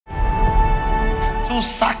to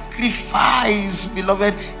sacrifice,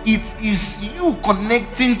 beloved, it is you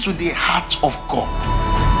connecting to the heart of God.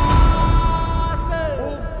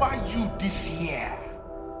 Over you this year,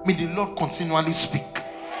 may the Lord continually speak.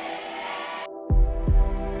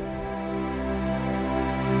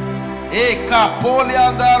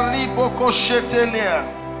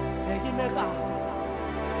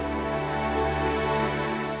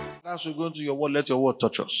 As we go into your word, let your word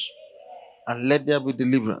touch us. And let there be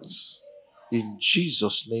deliverance. In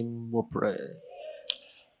Jesus' name we pray.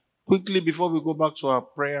 Quickly, before we go back to our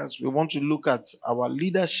prayers, we want to look at our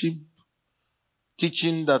leadership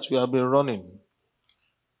teaching that we have been running.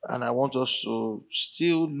 And I want us to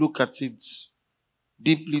still look at it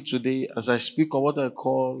deeply today as I speak on what I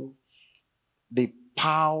call the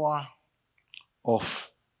power of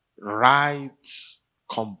right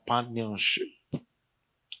companionship.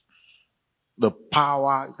 The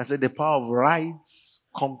power, you can say the power of right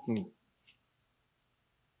company.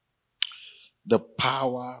 The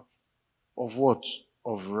power of what?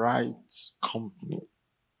 Of right company.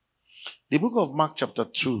 The book of Mark chapter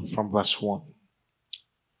 2 from verse 1.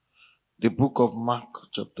 The book of Mark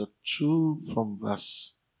chapter 2 from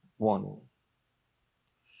verse 1.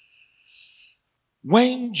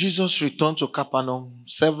 When Jesus returned to Capernaum,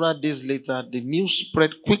 several days later, the news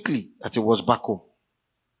spread quickly that he was back home.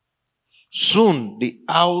 Soon, the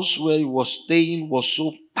house where he was staying was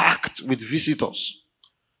so packed with visitors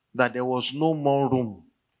that there was no more room,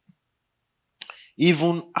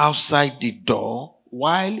 even outside the door,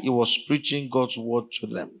 while he was preaching God's word to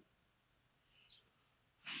them.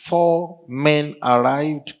 4 men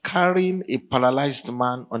arrived carrying a paralyzed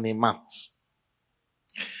man on a mat.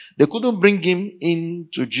 They couldn't bring him in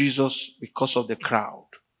to Jesus because of the crowd.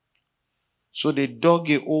 So they dug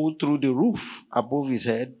a hole through the roof above his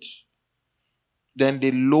head. Then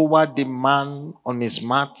they lowered the man on his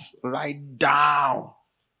mat right down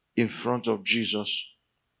in front of Jesus.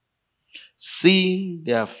 Seeing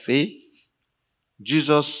their faith,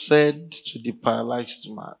 Jesus said to the paralyzed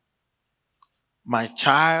man, "My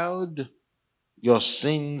child, your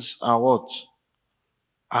sins are what?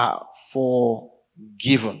 Are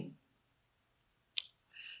forgiven."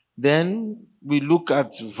 Then we look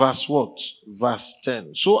at verse what? Verse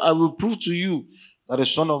 10. So I will prove to you that the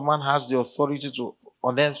Son of Man has the authority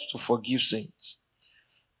on earth to forgive sins.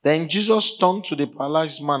 Then Jesus turned to the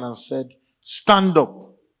paralyzed man and said, "Stand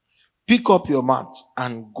up, pick up your mat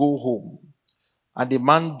and go home." And the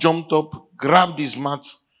man jumped up, grabbed his mat,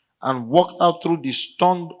 and walked out through the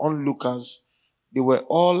stunned onlookers. They were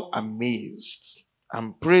all amazed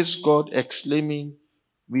and praised God, exclaiming,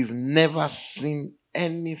 "We've never seen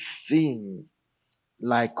anything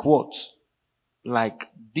like what? Like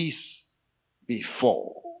this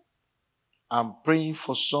before." I'm praying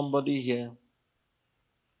for somebody here.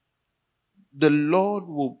 The Lord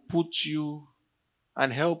will put you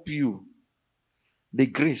and help you the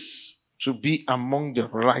grace to be among the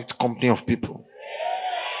right company of people.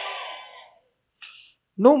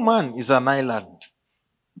 No man is an island.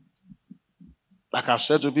 Like I've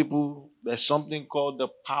said to people, there's something called the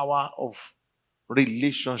power of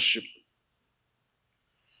relationship.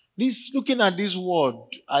 Looking at this word,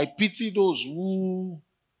 I pity those who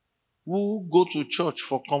go to church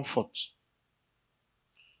for comfort.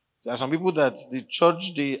 There are some people that the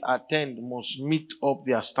church they attend must meet up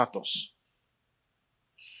their status.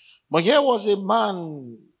 But here was a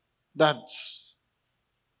man that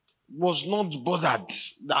was not bothered,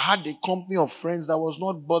 that had a company of friends that was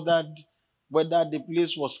not bothered whether the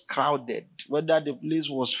place was crowded, whether the place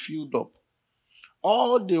was filled up.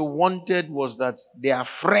 All they wanted was that their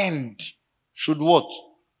friend should what?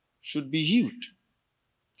 Should be healed.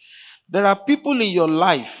 There are people in your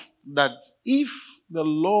life that if the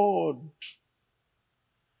Lord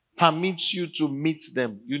permits you to meet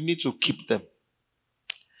them, you need to keep them.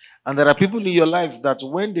 And there are people in your life that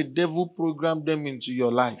when the devil programmed them into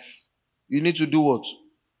your life, you need to do what?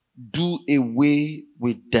 Do away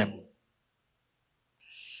with them.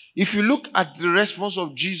 If you look at the response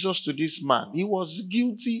of Jesus to this man, he was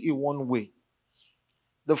guilty in one way.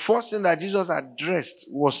 The first thing that Jesus addressed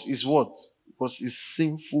was his what? Was his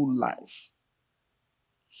sinful life.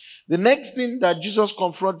 The next thing that Jesus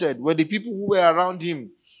confronted were the people who were around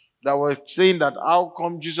him that were saying that how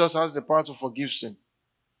come Jesus has the power to forgive sin?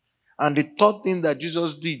 And the third thing that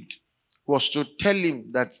Jesus did was to tell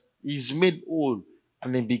him that he's made whole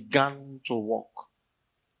and he began to walk.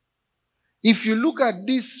 If you look at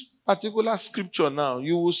this particular scripture now,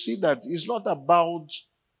 you will see that it's not about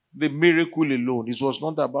the miracle alone. It was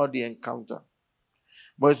not about the encounter.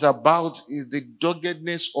 But it's about the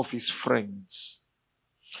doggedness of his friends.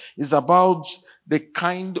 It's about the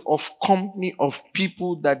kind of company of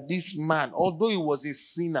people that this man, although he was a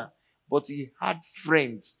sinner, but he had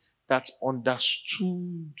friends that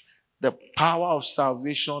understood the power of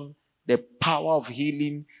salvation, the power of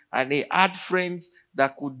healing, and he had friends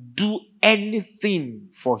that could do anything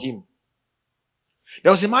for him.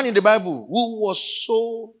 There was a man in the Bible who was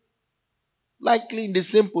so likely in the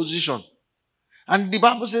same position. And the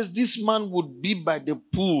Bible says this man would be by the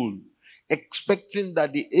pool, expecting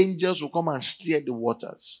that the angels will come and stir the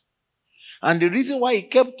waters. And the reason why he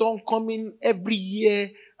kept on coming every year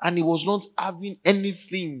and he was not having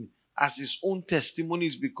anything as his own testimony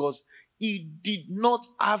is because he did not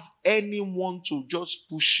have anyone to just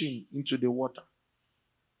push him into the water.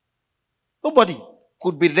 Nobody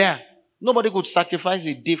could be there. Nobody could sacrifice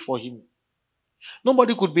a day for him.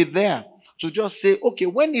 Nobody could be there to just say, okay,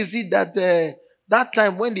 when is it that that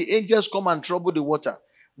time when the angels come and trouble the water?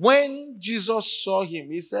 When Jesus saw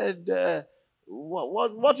him, he said,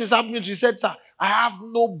 what is happening to you? He said, sir, I have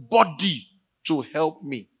nobody to help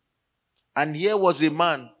me. And here was a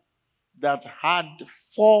man that had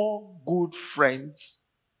 4 good friends.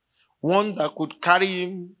 One that could carry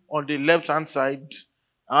him on the left-hand side.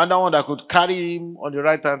 Another one that could carry him on the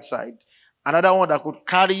right-hand side. Another one that could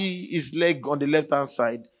carry his leg on the left-hand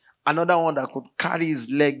side. Another one that could carry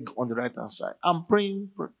his leg on the right-hand side. I'm praying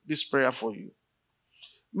this prayer for you.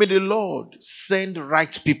 May the Lord send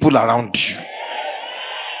right people around you.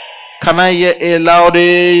 Can I hear a loud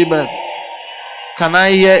amen? Can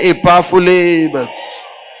I hear a powerful amen?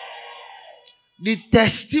 The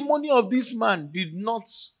testimony of this man did not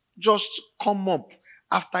just come up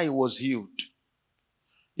after he was healed.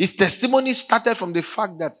 His testimony started from the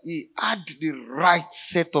fact that he had the right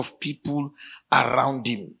set of people around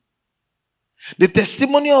him. The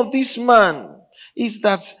testimony of this man is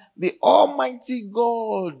that the Almighty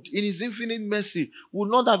God, in His infinite mercy, would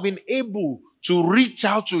not have been able to reach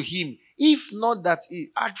out to him if not that he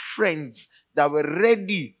had friends that were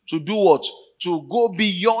ready to do what? To go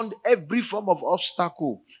beyond every form of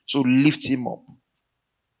obstacle to lift him up.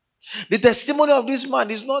 The testimony of this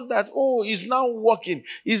man is not that, oh, he's now walking.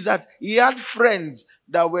 It's that he had friends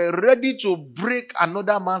that were ready to break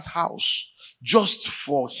another man's house just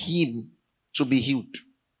for him to be healed.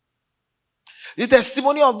 The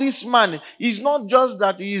testimony of this man is not just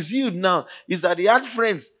that he is healed now. It's that he had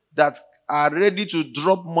friends that are ready to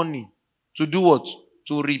drop money to do what?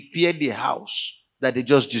 To repair the house that they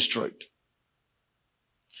just destroyed.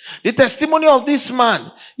 The testimony of this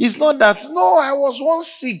man is not that, no, I was once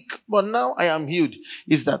sick, but now I am healed.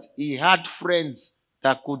 It's that he had friends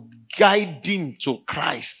that could guide him to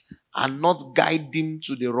Christ and not guide him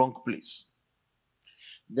to the wrong place.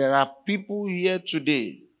 There are people here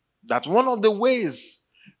today that one of the ways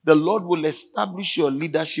the Lord will establish your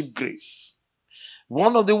leadership grace,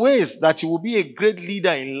 one of the ways that you will be a great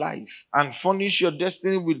leader in life and furnish your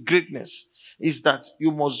destiny with greatness, is that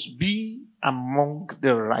you must be among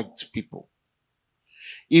the right people.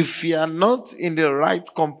 If you are not in the right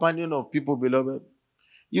companion of people, beloved,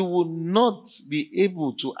 you will not be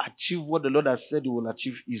able to achieve what the Lord has said you will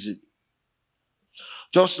achieve easily.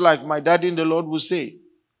 Just like my daddy in the Lord will say,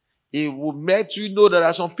 He will make you know there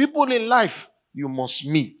are some people in life you must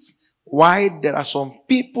meet. Why there are some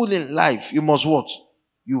people in life you must what?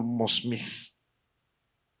 You must miss.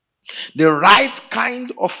 The right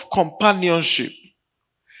kind of companionship.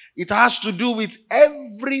 It has to do with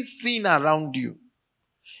everything around you.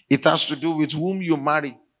 It has to do with whom you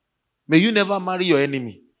marry. May you never marry your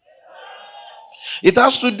enemy. It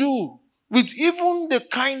has to do with even the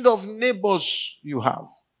kind of neighbors you have.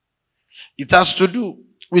 It has to do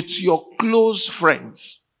with your close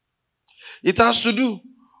friends. It has to do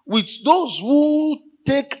with those who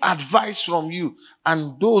take advice from you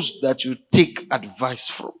and those that you take advice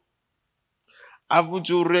from. Haven't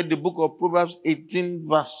you read the book of Proverbs 18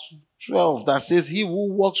 verse 12 that says, he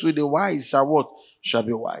who walks with the wise shall what? Shall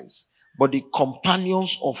be wise. But the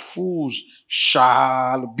companions of fools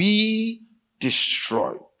shall be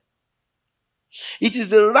destroyed. It is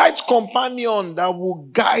the right companion that will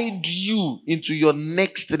guide you into your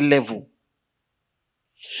next level.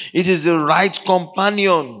 It is the right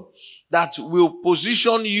companion that will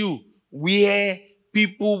position you where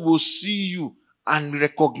people will see you and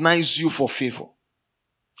recognize you for favor.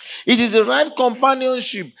 It is the right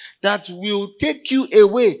companionship that will take you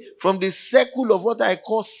away from the circle of what I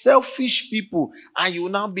call selfish people, and you will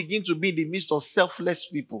now begin to be in the midst of selfless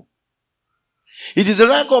people. It is the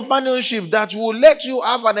right companionship that will let you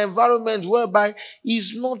have an environment whereby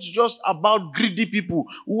it's not just about greedy people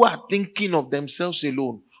who are thinking of themselves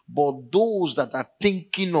alone, but those that are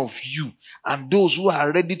thinking of you and those who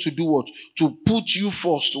are ready to do what? To put you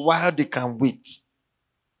first while they can wait.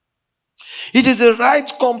 It is a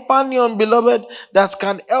right companion, beloved, that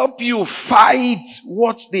can help you fight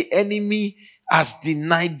what the enemy has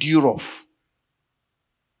denied you of.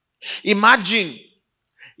 Imagine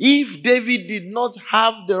if David did not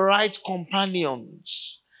have the right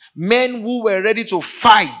companions, men who were ready to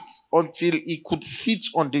fight until he could sit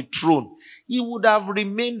on the throne, he would have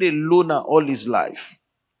remained a loner all his life.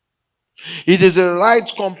 It is a right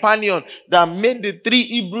companion that made the 3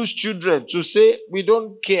 Hebrews children to say, we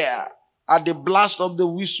don't care at the blast of the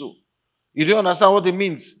whistle. You don't understand what it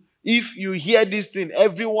means? If you hear this thing,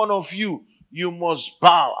 every one of you, you must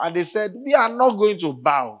bow. And they said, we are not going to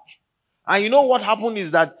bow. And you know what happened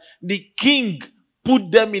is that the king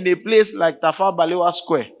put them in a place like Tafawa Balewa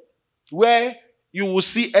Square, where you will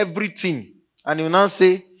see everything. And you now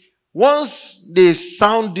say, once they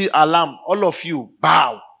sound the alarm, all of you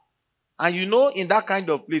bow. And you know, in that kind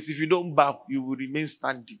of place, if you don't bow, you will remain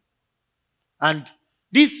standing. And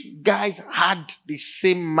these guys had the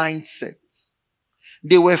same mindset.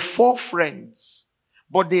 They were 4 friends,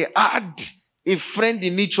 but they had a friend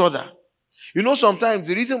in each other. You know, sometimes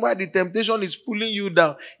the reason why the temptation is pulling you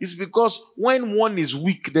down is because when one is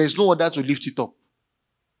weak, there is no other to lift it up.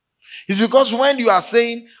 It's because when you are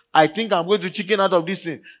saying, I think I'm going to chicken out of this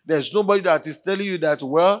thing, there's nobody that is telling you that,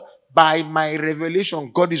 well, by my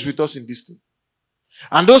revelation, God is with us in this thing.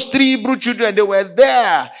 And those 3 Hebrew children, they were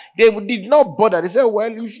there. They did not bother. They said,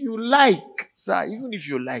 well, if you like, sir, even if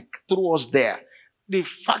you like, throw us there. The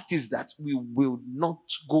fact is that we will not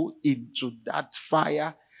go into that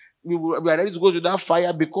fire. We are ready to go to that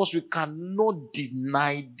fire because we cannot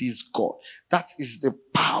deny this God. That is the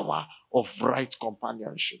power of right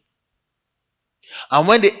companionship. And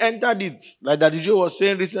when they entered it, like Daddy Joe was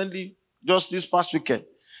saying recently, just this past weekend,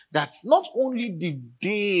 that not only did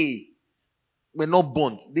they were not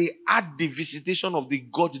burnt, they had the visitation of the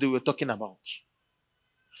God they were talking about.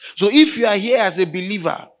 So if you are here as a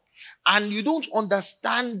believer and you don't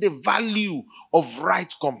understand the value of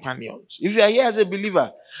right companions, if you are here as a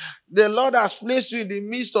believer, the Lord has placed you in the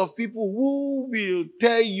midst of people who will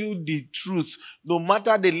tell you the truth, no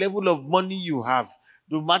matter the level of money you have,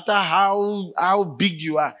 no matter how big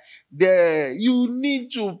you are. You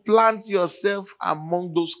need to plant yourself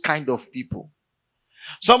among those kind of people.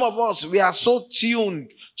 Some of us, we are so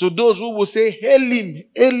tuned to those who will say, hail him,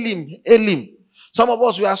 hail him, hail him. Some of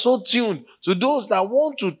us, we are so tuned to those that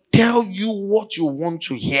want to tell you what you want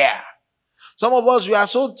to hear. Some of us, we are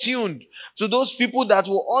so tuned to those people that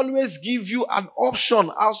will always give you an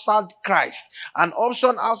option outside Christ, an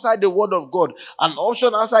option outside the word of God, an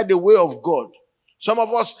option outside the way of God. Some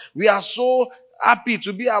of us, we are so happy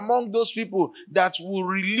to be among those people that will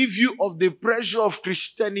relieve you of the pressure of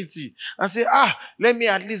Christianity and say, let me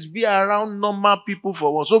at least be around normal people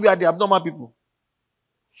for once. So we are the abnormal people.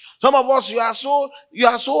 Some of us, you are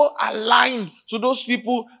so aligned to those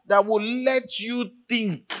people that will let you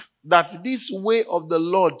think that this way of the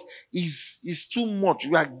Lord is too much.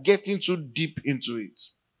 We are getting too deep into it.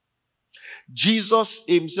 Jesus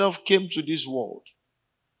himself came to this world.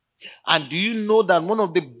 And do you know that one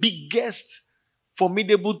of the biggest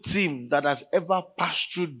formidable team that has ever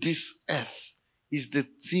passed through this earth is the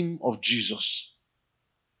team of Jesus?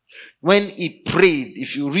 When he prayed,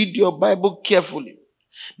 if you read your Bible carefully,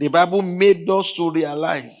 the Bible made us to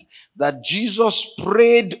realize that Jesus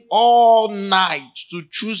prayed all night to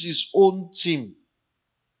choose his own team.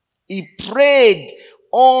 He prayed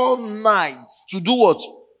all night to do what?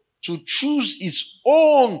 To choose his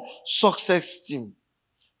own success team.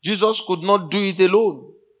 Jesus could not do it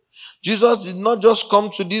alone. Jesus did not just come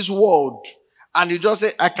to this world and he just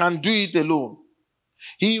said, I can do it alone.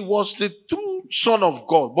 He was the true Son of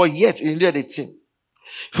God, but yet he needed a team.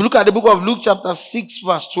 If you look at the book of Luke chapter 6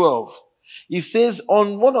 verse 12, it says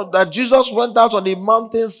that Jesus went out on the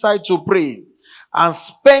mountainside to pray and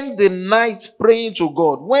spent the night praying to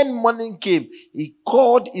God. When morning came, he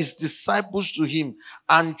called his disciples to him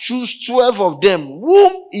and chose 12 of them,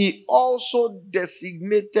 whom he also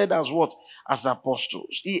designated as what? As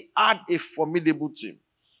apostles. He had a formidable team.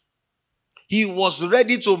 He was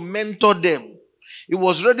ready to mentor them. He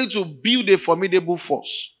was ready to build a formidable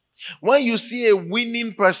force. When you see a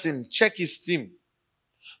winning person, check his team.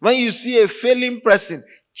 When you see a failing person,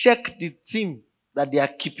 check the team that they are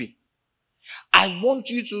keeping. I want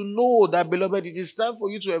you to know that, beloved, it is time for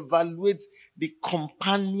you to evaluate the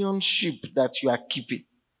companionship that you are keeping.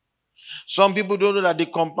 Some people don't know that the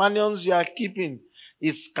companions you are keeping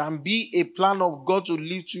can be a plan of God to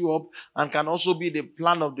lift you up and can also be the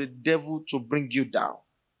plan of the devil to bring you down.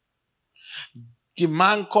 The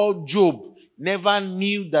man called Job never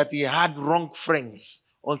knew that he had wrong friends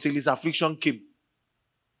until his affliction came.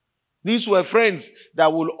 These were friends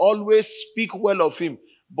that will always speak well of him.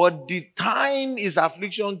 But the time his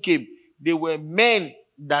affliction came, they were men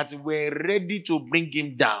that were ready to bring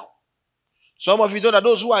him down. Some of you know that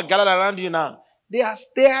those who are gathered around you now, they are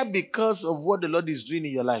there because of what the Lord is doing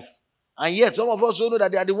in your life. And yet, some of us don't know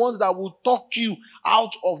that they are the ones that will talk you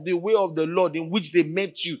out of the way of the Lord in which they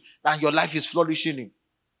met you, and your life is flourishing in.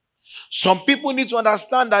 Some people need to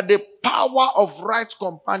understand that the power of right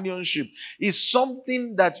companionship is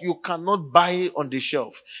something that you cannot buy on the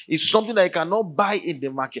shelf. It's something that you cannot buy in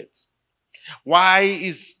the market. Why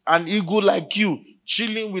is an eagle like you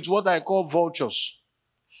chilling with what I call vultures?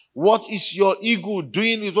 What is your eagle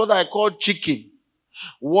doing with what I call chicken?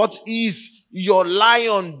 What is your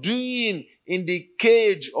lion doing in the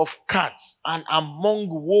cage of cats and among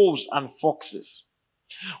wolves and foxes?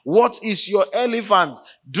 What is your elephant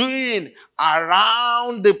doing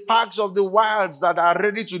around the parks of the wilds that are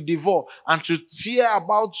ready to devour and to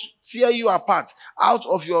tear you apart out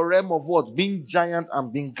of your realm of what? Being giant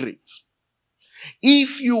and being great.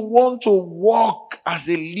 If you want to walk as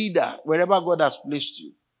a leader wherever God has placed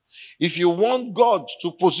you, if you want God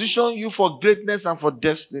to position you for greatness and for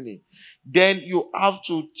destiny, then you have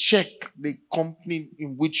to check the company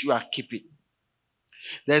in which you are keeping.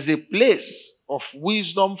 There's a place of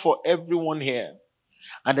wisdom for everyone here.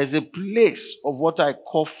 And there's a place of what I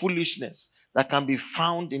call foolishness that can be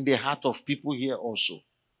found in the heart of people here also.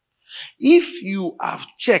 If you have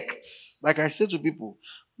checked, like I say to people,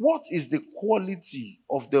 what is the quality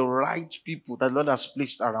of the right people that the Lord has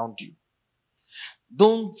placed around you?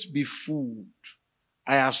 Don't be fooled.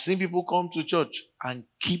 I have seen people come to church and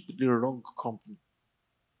keep the wrong company.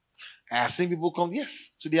 I have seen people come,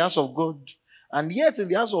 yes, to the house of God. And yet in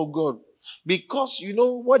the house of God, because you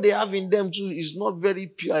know what they have in them too is not very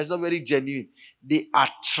pure, it's not very genuine. They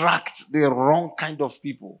attract the wrong kind of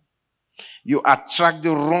people. You attract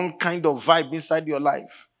the wrong kind of vibe inside your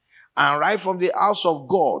life. And right from the house of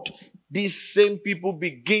God, these same people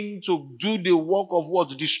begin to do the work of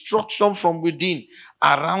what? Destruction from within,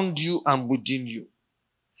 around you and within you.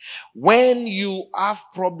 When you have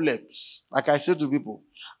problems, like I say to people,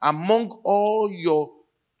 among all your,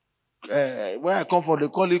 where I come from, they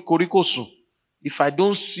call it korikosu. If I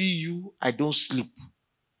don't see you, I don't sleep.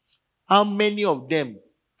 How many of them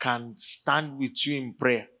can stand with you in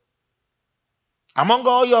prayer? Among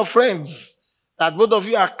all your friends, that both of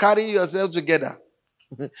you are carrying yourself together,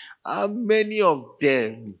 how many of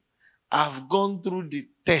them have gone through the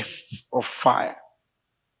test of fire?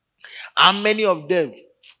 How many of them?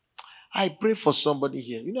 I pray for somebody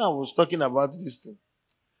here. You know, I was talking about this thing.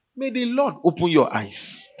 May the Lord open your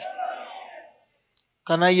eyes.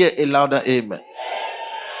 Can I hear a louder amen?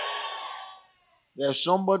 There's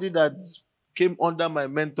somebody that came under my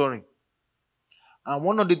mentoring. And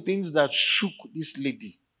one of the things that shook this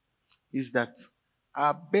lady is that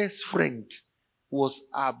our best friend was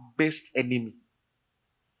our best enemy.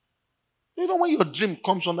 You know, when your dream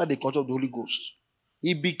comes under the control of the Holy Ghost,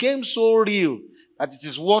 it became so real that it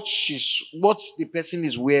is what the person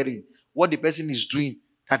is wearing, what the person is doing,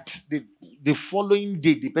 that the following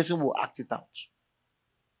day the person will act it out.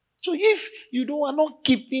 So if you are not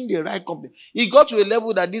keeping the right company, it got to a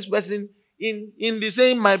level that this person, in the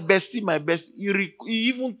saying my bestie, he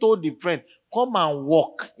even told the friend, come and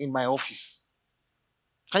walk in my office.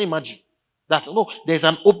 Can you imagine? That, no, there's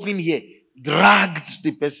an opening here. Dragged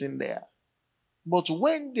the person there. But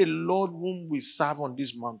when the Lord whom we serve on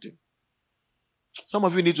this mountain, some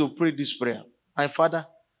of you need to pray this prayer. My Father,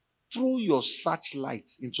 throw your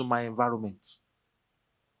searchlight into my environment.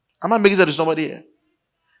 Am I making sense to somebody here?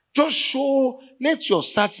 Just let your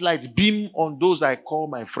searchlight beam on those I call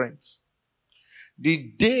my friends.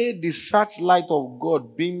 The day the searchlight of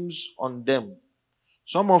God beams on them,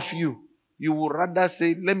 some of you will rather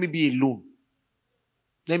say, let me be alone.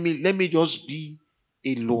 Let me just be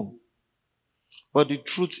alone. But the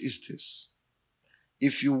truth is this.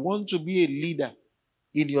 If you want to be a leader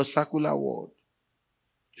in your secular world,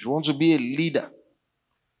 if you want to be a leader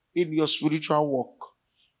in your spiritual walk,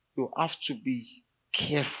 you have to be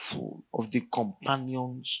careful of the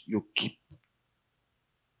companions you keep.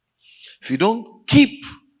 If you don't keep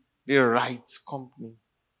the right company,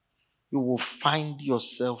 you will find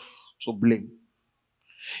yourself to blame.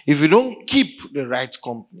 If you don't keep the right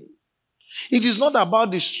company, it is not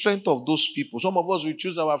about the strength of those people. Some of us will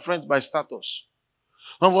choose our friends by status.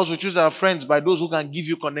 Some of us will choose our friends by those who can give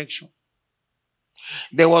you connection.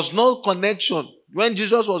 There was no connection when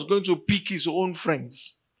Jesus was going to pick his own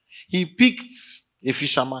friends. He picked a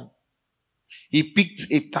fisherman. He picked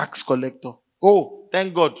a tax collector. Oh,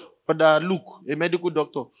 thank God. Brother Luke, a medical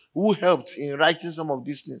doctor, who helped in writing some of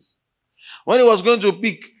these things. When he was going to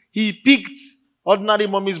pick, he picked ordinary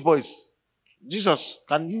mommy's boys. Jesus,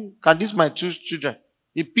 can this my two children?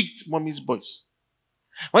 He picked mommy's boys.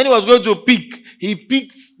 When he was going to pick, he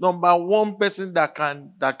picked number one person that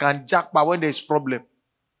can jackpot when there's problem.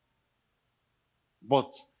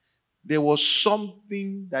 But there was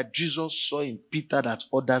something that Jesus saw in Peter that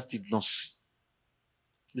others did not see.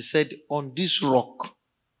 He said, on this rock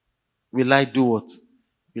will I do what?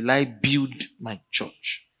 Will I build my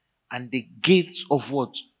church? And the gates of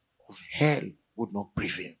what? Of hell would not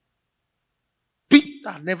prevail.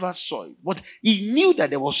 Peter never saw it, but he knew that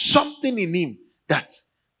there was something in him that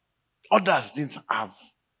others didn't have.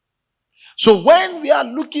 So when we are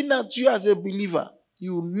looking at you as a believer,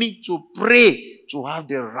 you need to pray to have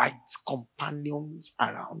the right companions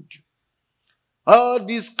around you. Oh,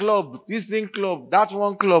 this club, this thing club, that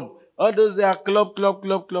one club, all those they are club.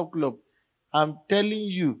 I'm telling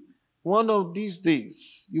you, one of these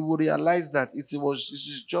days, you will realize that it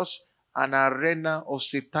is just an arena of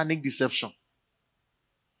satanic deception.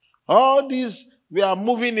 All these, we are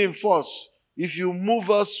moving in force. If you move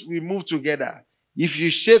us, we move together. If you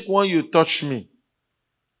shake one, you touch me.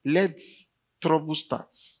 Let trouble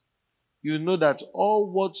start. You know that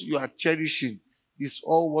all what you are cherishing is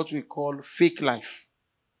all what we call fake life.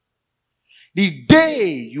 The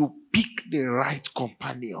day you pick the right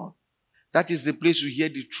companion, that is the place you hear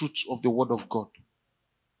the truth of the word of God.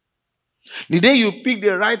 The day you pick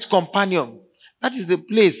the right companion, that is the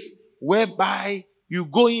place whereby you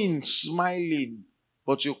go in smiling,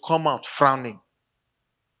 but you come out frowning.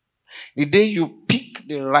 The day you pick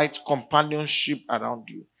the right companionship around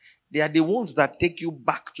you, they are the ones that take you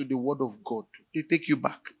back to the word of God. They take you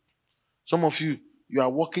back. Some of you, you are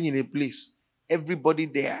walking in a place. Everybody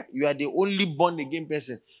there, you are the only born again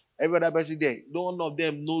person. Every other person there, none of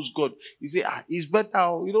them knows God. You say, it's better.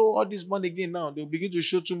 All this born again now, they'll begin to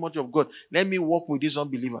show too much of God. Let me walk with these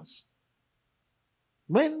unbelievers.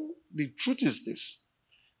 When the truth is this,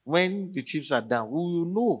 when the chips are down, we will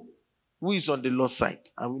know who is on the Lord's side,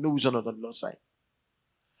 and we know who is not on the Lord's side.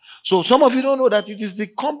 So some of you don't know that it is the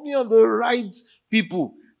company of the right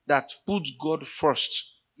people that puts God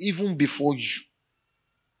first, even before you.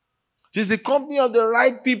 It is the company of the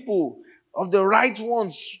right people, of the right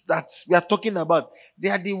ones that we are talking about. They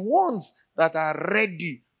are the ones that are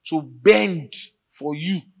ready to bend for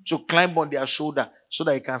you to climb on their shoulder so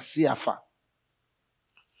that you can see afar.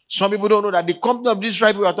 Some people don't know that the company of this right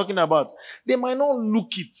people we are talking about, they might not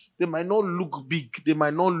look it. They might not look big. They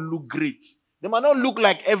might not look great. They might not look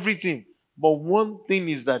like everything. But one thing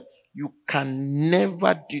is that you can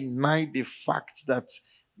never deny the fact that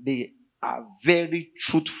they are very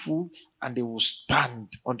truthful and they will stand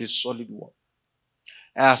on the solid one.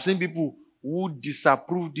 I have seen people who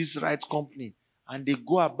disapprove this right company and they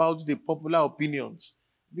go about the popular opinions.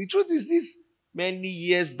 The truth is this, many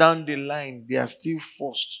years down the line, they are still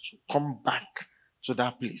forced to come back to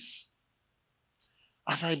that place.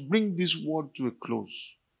 As I bring this word to a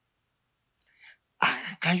close,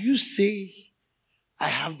 can you say I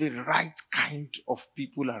have the right kind of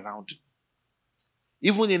people around me?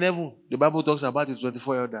 Even in heaven, the Bible talks about the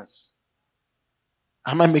 24 elders.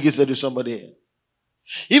 Am I making sense to somebody here?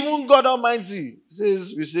 Even God Almighty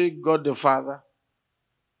says, we say God the Father,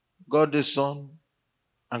 God the Son,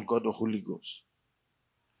 and God the Holy Ghost.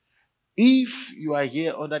 If you are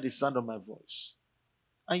here under the sound of my voice,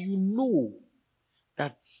 and you know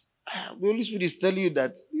that the Holy Spirit is telling you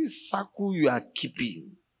that this circle you are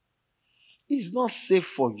keeping is not safe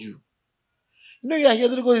for you. You are here,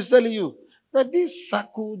 the Holy Ghost is telling you that this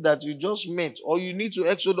circle that you just met or you need to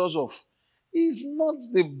exodus off is not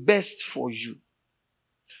the best for you.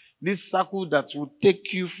 This circle that will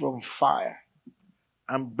take you from fire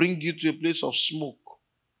and bring you to a place of smoke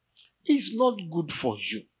is not good for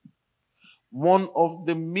you. One of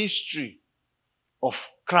the mystery of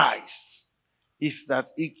Christ is that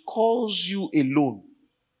he calls you alone.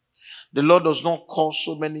 The Lord does not call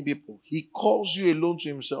so many people. He calls you alone to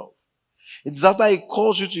himself. It's after he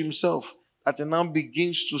calls you to himself that he now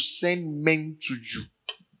begins to send men to you.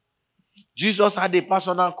 Jesus had a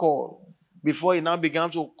personal call before he now began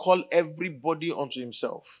to call everybody unto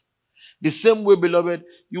himself. The same way, beloved,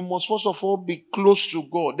 you must first of all be close to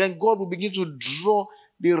God. Then God will begin to draw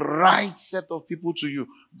the right set of people to you.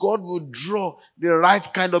 God will draw the right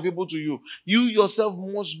kind of people to you. You yourself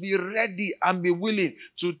must be ready and be willing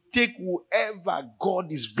to take whoever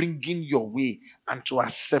God is bringing your way and to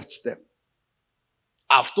accept them.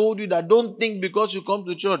 I've told you that don't think because you come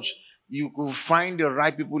to church, you will find the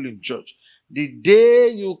right people in church. The day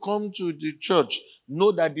you come to the church,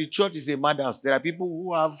 know that the church is a madhouse. There are people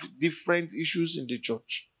who have different issues in the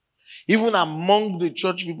church. Even among the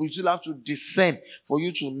church people, you still have to discern for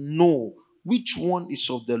you to know which one is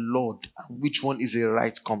of the Lord and which one is a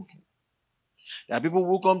right company. There are people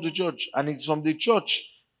who come to church, and it's from the church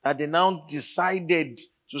that they now decided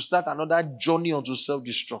to start another journey onto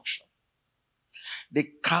self-destruction. The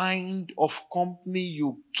kind of company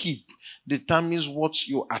you keep determines what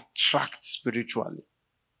you attract spiritually.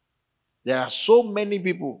 There are so many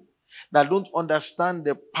people that don't understand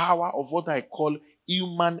the power of what I call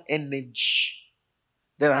human energy.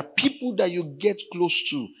 There are people that you get close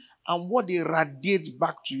to, and what they radiate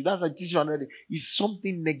back to you, that's a teaching already, is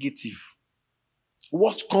something negative.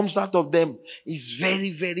 What comes out of them is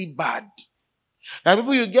very, very bad. There are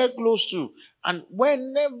people you get close to, and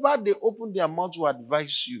whenever they open their mouth to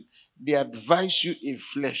advise you, they advise you in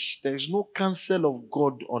flesh. There is no counsel of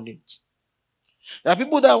God on it. There are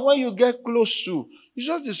people that when you get close to, you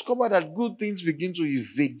just discover that good things begin to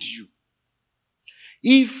evade you.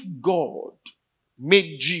 If God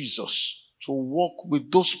made Jesus to walk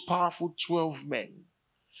with those powerful 12 men,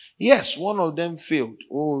 yes, one of them failed.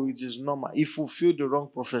 Oh, it is normal. He fulfilled the wrong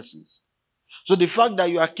prophecies. So the fact that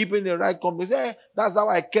you are keeping the right company, say, that's how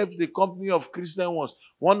I kept the company of Christian ones.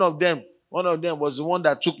 One of them was the one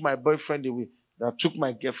that took my boyfriend away, that took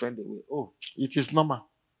my girlfriend away. Oh, it is normal.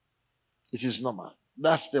 It is normal.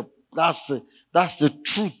 That's the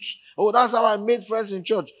truth. Oh, that's how I made friends in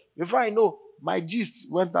church. Before I know, my gist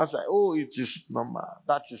went outside. Oh, it is normal.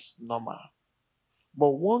 That is normal.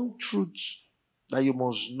 But one truth that you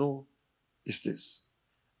must know is this.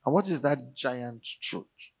 And what is that giant truth?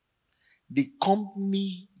 The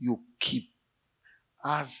company you keep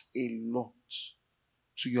has a lot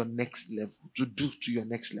to your next level, to do to your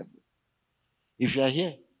next level. If you are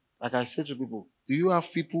here, like I said to people, do you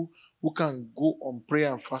have people who can go on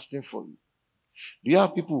prayer and fasting for you? Do you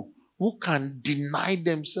have people who can deny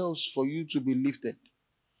themselves for you to be lifted?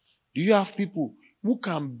 Do you have people who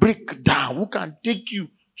can break down, who can take you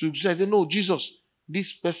to say, no, Jesus,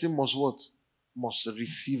 this person must what? Must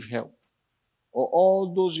receive help. Or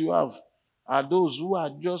all those you have are those who are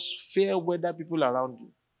just fair weather people around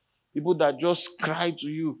you. People that just cry to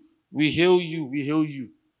you, we hail you, we hail you.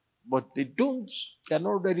 But they're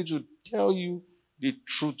not ready to tell you the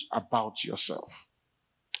truth about yourself.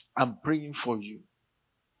 I'm praying for you.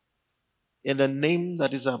 In the name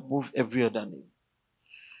that is above every other name.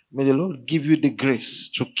 May the Lord give you the grace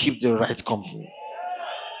to keep the right company.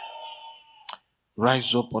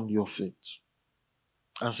 Rise up on your feet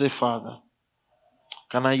and say, Father,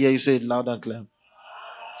 can I hear you say it loud and clear?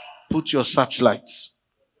 Put your searchlights.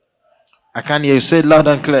 I can't hear you say it loud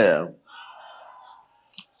and clear.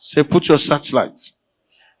 Say, put your searchlights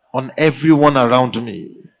on everyone around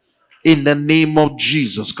me. In the name of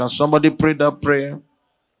Jesus. Can somebody pray that prayer?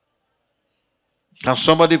 Can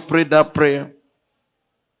somebody pray that prayer?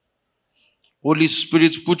 Holy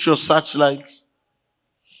Spirit, put your searchlight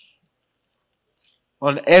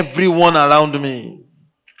on everyone around me.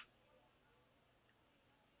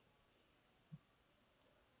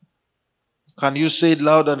 Can you say it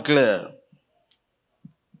loud and clear?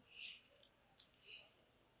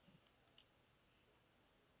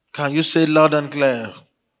 Can you say it loud and clear?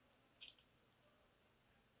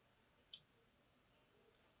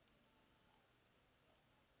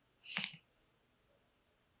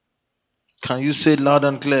 Can you say it loud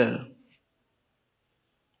and clear?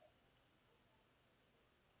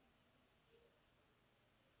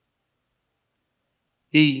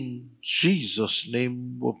 In Jesus'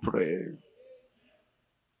 name we pray.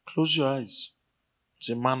 Close your eyes.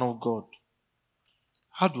 Say, man of God,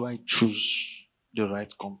 how do I choose the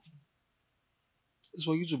right company? It's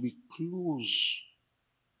for you to be close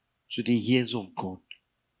to the ears of God.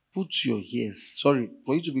 Put your ears, for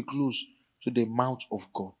you to be close to the mouth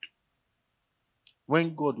of God.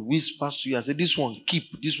 When God whispers to you and says, this one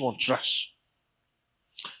keep, this one trash.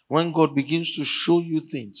 When God begins to show you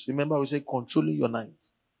things, remember we say controlling your night.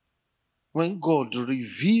 When God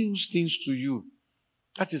reveals things to you,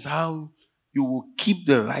 that is how you will keep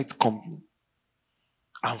the right company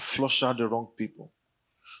and flush out the wrong people.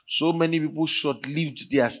 So many people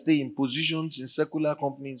short-lived their stay in positions in secular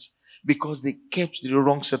companies because they kept the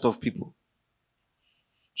wrong set of people.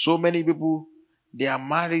 So many people, their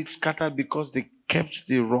marriage scattered because they kept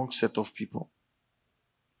the wrong set of people.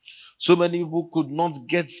 So many people could not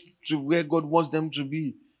get to where God wants them to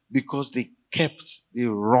be because they kept the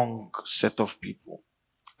wrong set of people.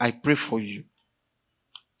 I pray for you.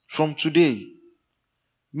 From today,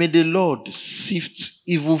 may the Lord sift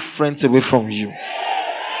evil friends away from you.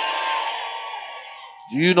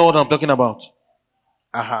 Do you know what I'm talking about?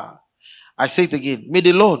 Aha. I say it again. May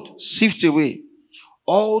the Lord sift away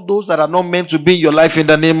all those that are not meant to be in your life in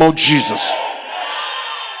the name of Jesus.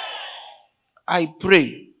 I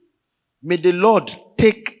pray. May the Lord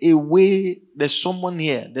take away. There's someone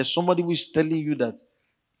here. There's somebody who is telling you that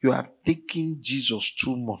you are taking Jesus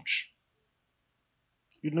too much.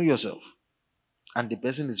 You know yourself. And the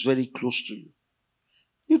person is very close to you.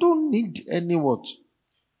 You don't need any what?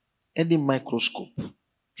 Any microscope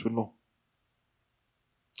to know.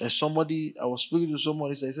 There's somebody, I was speaking to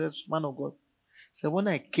somebody, he said, man of God, said, when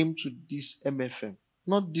I came to this MFM,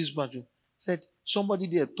 not this battle, said, somebody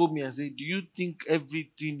there told me and said, do you think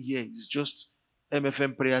everything here is just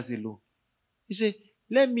MFM prayers alone? He said,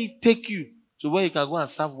 let me take you to where you can go and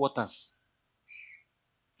serve waters.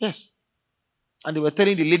 Yes. And they were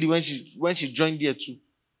telling the lady when she joined there too.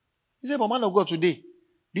 He said, but man of God, today,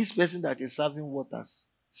 this person that is serving waters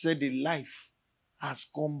said the life has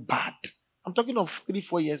gone bad. I'm talking of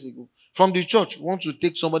 3-4 years ago. From the church, you want to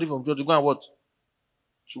take somebody from church to go and what?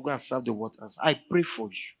 To go and serve the waters. I pray for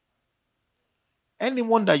you.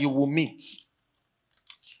 Anyone that you will meet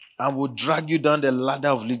and will drag you down the ladder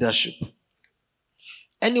of leadership.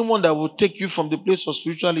 Anyone that will take you from the place of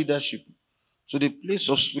spiritual leadership to the place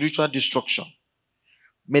of spiritual destruction.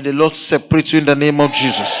 May the Lord separate you in the name of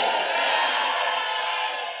Jesus.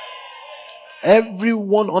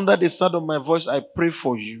 Everyone under the sound of my voice, I pray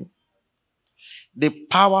for you. The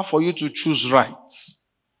power for you to choose right.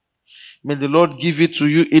 May the Lord give it to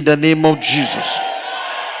you in the name of Jesus.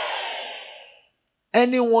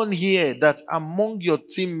 Anyone here that among your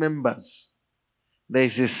team members, there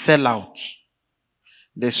is a sellout.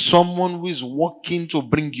 There's someone who is working to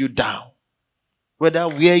bring you down. Whether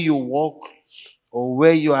where you walk or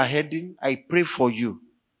where you are heading, I pray for you.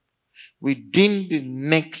 Within the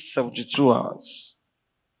next 72 hours,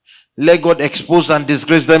 let God expose and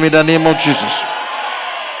disgrace them in the name of Jesus.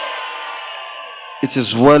 It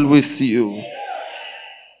is well with you.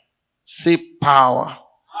 Say power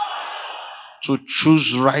to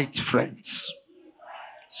choose right friends.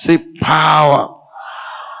 Say power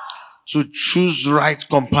to choose right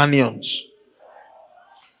companions.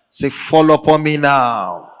 Say fall upon me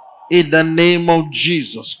now. In the name of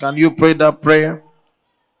Jesus. Can you pray that prayer?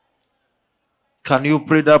 Can you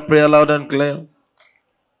pray that prayer loud and clear?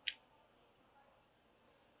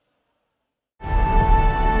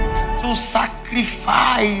 To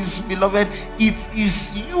sacrifice, beloved, it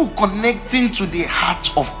is you connecting to the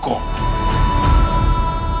heart of God.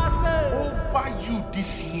 Over you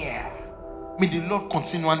this year, may the Lord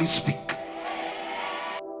continually speak.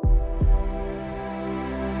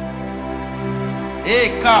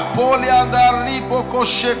 Eka polianda ribo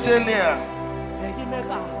koshetelia.